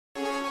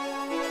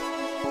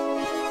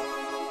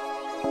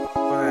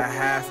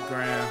half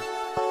gram.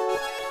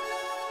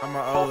 I'm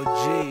an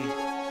OG.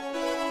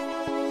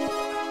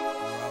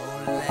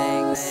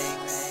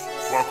 Rolex.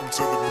 Welcome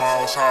to the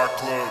Miles High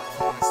Club.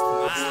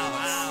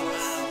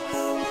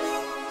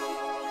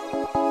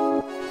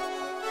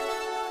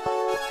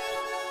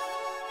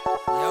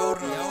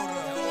 Yoda.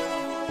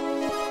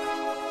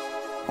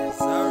 Yes,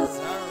 sir.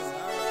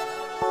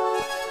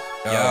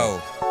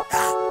 Yo,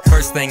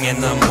 first thing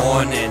in the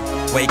morning,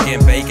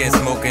 waking, baking,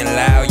 smoking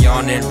loud,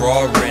 yawning,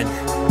 roaring.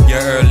 Your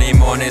early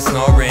morning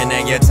snoring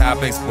and your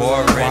topics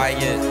boring.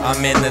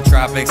 I'm in the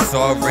tropics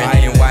soaring.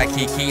 In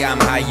Waikiki, I'm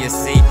high, you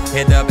see.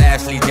 Hit up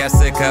Ashley,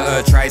 Jessica,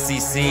 or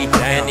Tri-CC.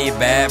 Any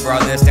bad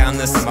brothers down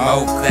the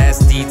smoke. That's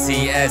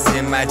DTS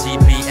in my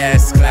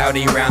GPS.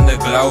 Cloudy round the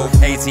globe.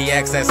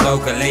 ATX, that's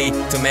locally.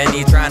 Too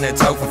many trying to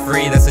tote for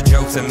free. That's a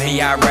joke to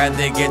me. I'd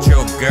rather get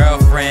your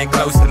girlfriend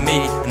close to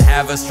me and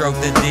have her stroke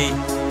the D.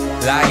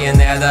 Lying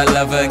there, the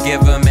lover,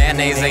 give her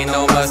mayonnaise, ain't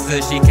no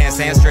mustard. She can't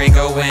stand straight,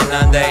 going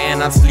under.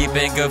 And I'm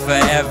sleeping good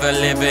forever,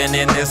 living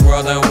in this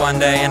world of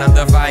wonder. And I'm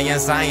defying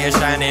science,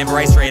 shining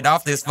bright straight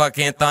off this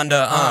fucking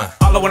thunder.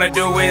 All I wanna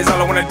do is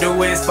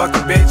fuck a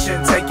bitch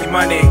and take your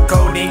money.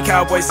 Codeine,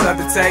 cowboy,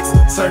 southern text,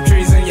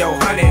 surgeries in your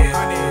honey.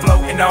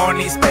 Floating on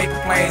these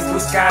paper planes, blue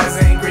skies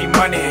and green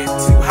money.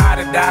 Too high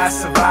to die,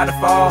 survive the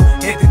fall,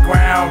 hit the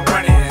ground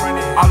running.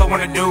 All I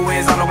wanna do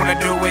is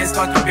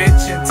fuck a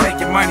bitch and take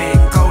your money.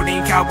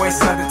 Codeine, cowboy,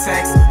 southern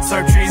text,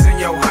 surgeries in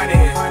your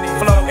honey.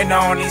 Floating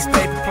on these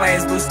paper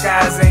planes, blue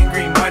skies and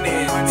green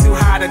money. Too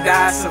high to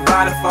die,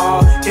 survive the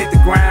fall, hit the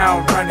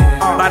ground running.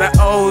 By the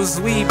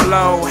O's we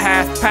blow,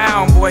 half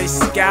pound boy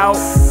scout.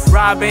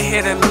 Robin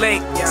hit a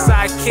lick,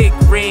 sidekick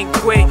ring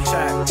quick.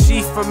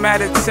 Chief for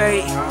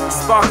meditate,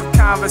 spark a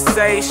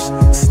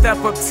conversation. Step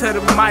up to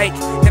the mic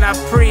and I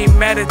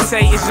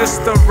premeditate. It's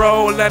just a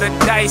roll of the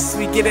dice,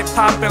 we get it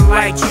poppin'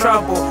 like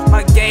trouble.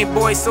 My Game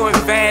Boy so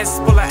advanced,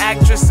 full of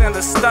actress and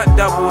a stunt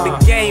double.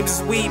 The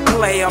games we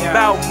play, I'm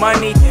about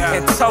money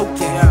and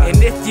token.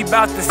 And if you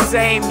bout the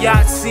same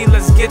yacht, see,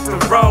 let's get to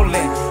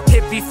rollin'.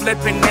 Hippie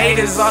flipping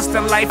natives, lost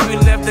in life, we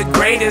live the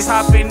greatest.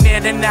 Hopping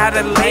in and out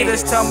of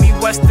latest, tell me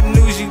what's the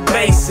news, you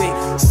basic.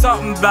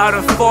 Something about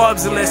a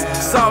Forbes list,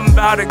 something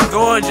about a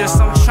gorgeous.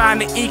 I'm trying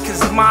to eat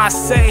cause my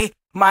say,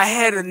 my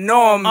head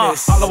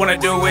enormous. All I wanna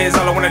do is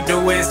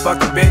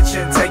fuck a bitch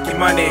and take your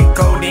money.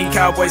 Codeine,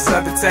 cowboy,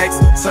 southern text,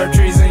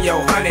 surgeries in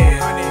your honey.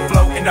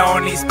 Floating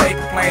on these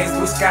paper planes,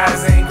 blue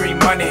skies and green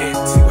money.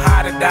 Too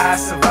high to die,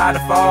 survive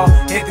the fall,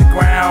 hit the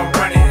ground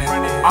running.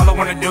 All I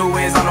wanna do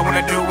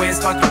is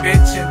fuck a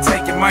bitch and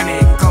take your money.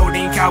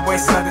 Codeine, cowboy,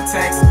 southern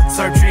text,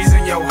 surgeries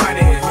in your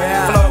honey.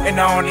 Floating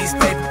on these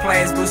paper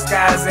planes, blue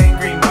skies and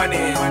green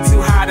money.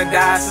 Too high to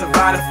die,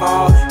 survive the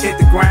fall, hit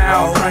the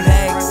ground running.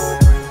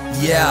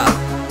 Yeah,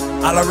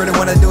 all I really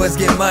wanna do is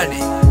get money.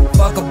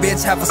 Fuck a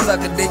bitch, have a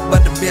sucker dick,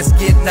 but the bitch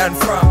get nothing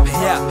from it.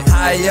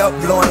 High up,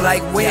 blowing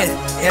like wind,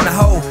 in the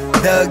hole,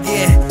 dug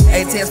in.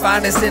 A10's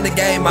finest in the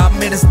game, I'm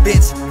in this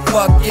bitch,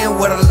 fucking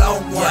with a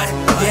long one.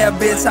 Yeah,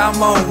 bitch,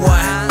 I'm on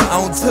one,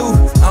 on two,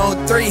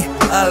 on three,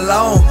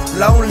 alone,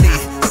 lonely.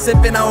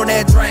 Sippin' on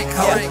that drink,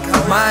 ho.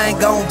 Mine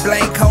gon'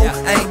 blank, ho.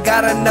 Ain't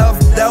got enough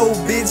dough,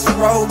 bitch.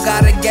 Roll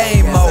got a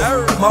game, mo.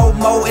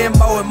 Mo and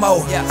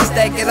mo.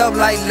 Stack it up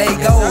like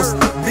Legos.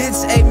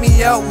 Bitch ate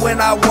me up when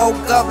I woke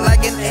up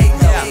like an egg.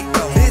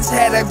 Bitch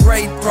had a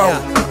great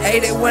throat.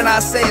 Ate it when I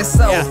said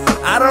so.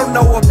 I don't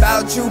know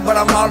about you, but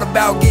I'm all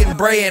about getting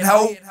bread,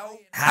 ho.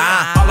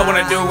 All I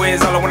wanna do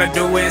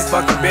is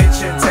fuck a bitch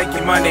and take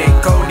your money.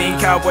 Codeine,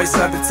 cowboy,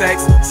 southern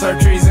text,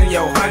 surgeries in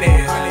your honey.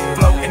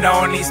 Floating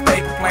on these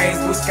paper planes,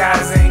 blue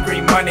skies and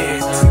green money.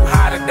 Too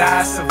high to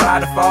die,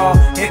 survive the fall,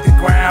 hit the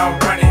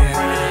ground running.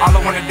 All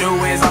I wanna do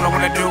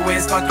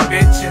is fuck a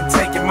bitch and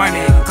take your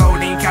money.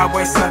 Codeine,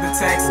 cowboy, southern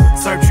text,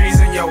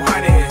 surgeries in your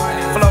honey.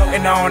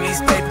 Floating on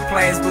these paper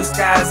planes, blue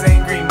skies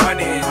and green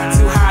money.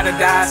 Too high to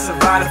die,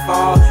 survive the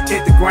fall,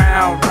 hit the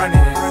ground running.